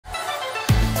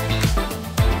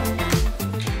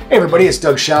Hey everybody, it's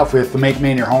Doug Schauf with the Make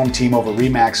Maine Your Home team over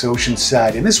Remax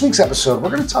Oceanside. In this week's episode, we're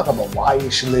going to talk about why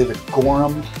you should live in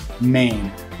Gorham,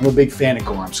 Maine. I'm a big fan of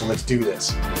Gorham, so let's do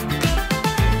this.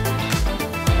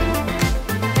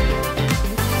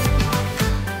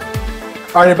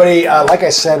 All right, everybody, like I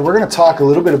said, we're going to talk a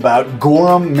little bit about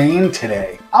Gorham, Maine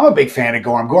today. I'm a big fan of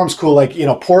Gorham. Gorham's cool. Like,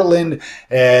 Portland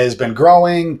has been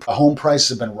growing. Home prices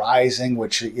have been rising,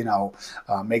 which,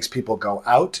 makes people go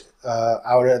out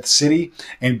of the city.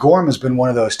 And Gorham has been one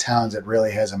of those towns that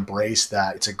really has embraced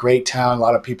that. It's a great town. A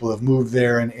lot of people have moved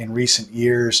there in recent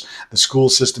years. The school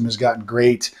system has gotten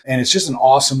great. And it's just an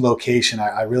awesome location.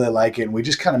 I really like it. And we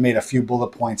just kind of made a few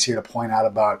bullet points here to point out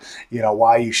about,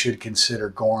 why you should consider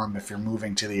Gorham if you're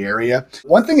moving to the area.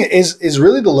 One thing is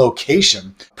really the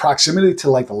location. Proximity to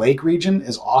like the lake region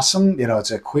is awesome.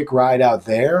 It's a quick ride out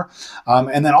there.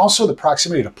 And then also the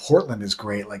proximity to Portland is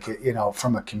great. Like,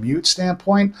 from a commute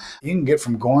standpoint, you can get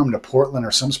from Gorham to Portland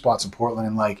or some spots in Portland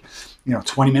in like,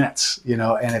 20 minutes,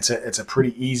 and it's a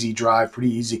pretty easy drive, pretty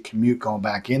easy commute going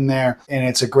back in there. And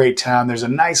it's a great town. There's a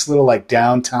nice little like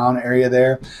downtown area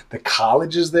there. The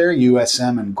college is there,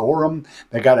 USM and Gorham.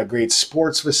 They got a great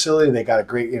sports facility. They got a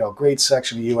great, great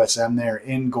section of USM there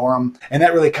in Gorham. And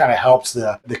that really kind of helps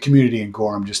the community in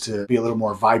Gorham just to be a little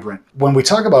more vibrant. When we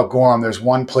talk about Gorham, there's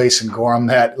one place in Gorham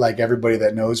that like everybody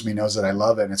that knows me knows that I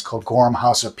love it. And it's called Gorham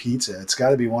House of Pizza. It's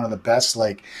got to be one of the best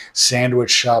like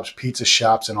sandwich shops, pizza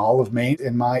shops in all of Maine,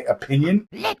 in my opinion.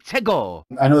 Let's go.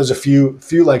 I know there's a few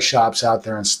like shops out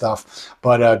there and stuff,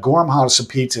 but Gorham House of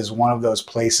Pizza is one of those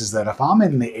places that if I'm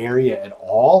in the area at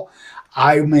all,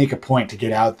 I make a point to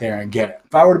get out there and get it.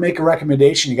 If I were to make a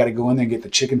recommendation, you got to go in there and get the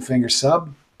chicken finger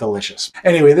sub. Delicious.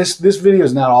 Anyway, this video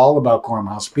is not all about Gorham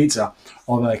House Pizza,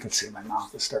 although I can see my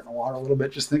mouth is starting to water a little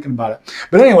bit just thinking about it.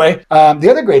 But anyway, the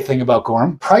other great thing about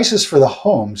Gorham, prices for the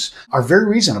homes are very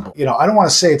reasonable. I don't want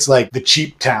to say it's like the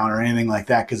cheap town or anything like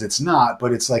that, because it's not,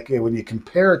 but it's like when you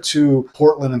compare it to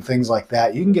Portland and things like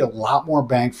that, you can get a lot more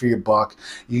bang for your buck.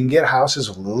 You can get houses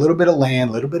with a little bit of land,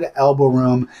 a little bit of elbow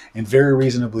room, and very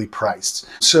reasonably priced.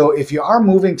 So if you are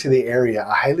moving to the area,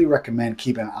 I highly recommend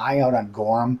keeping an eye out on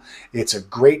Gorham. It's a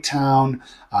great town,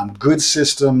 good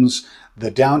systems.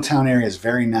 The downtown area is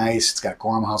very nice. It's got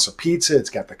Gorham House of Pizza. It's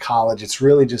got the college. It's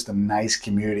really just a nice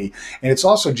community. And it's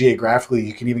also geographically,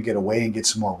 you can even get away and get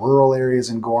some more rural areas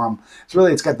in Gorham.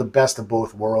 It's got the best of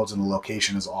both worlds, and the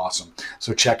location is awesome.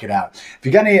 So check it out. If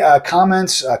you got any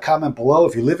comments, comment below.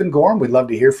 If you live in Gorham, we'd love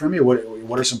to hear from you.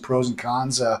 What are some pros and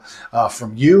cons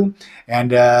from you?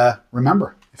 And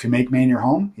remember, if you make Maine your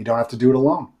home, you don't have to do it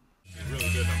alone. Really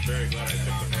good. I'm very glad I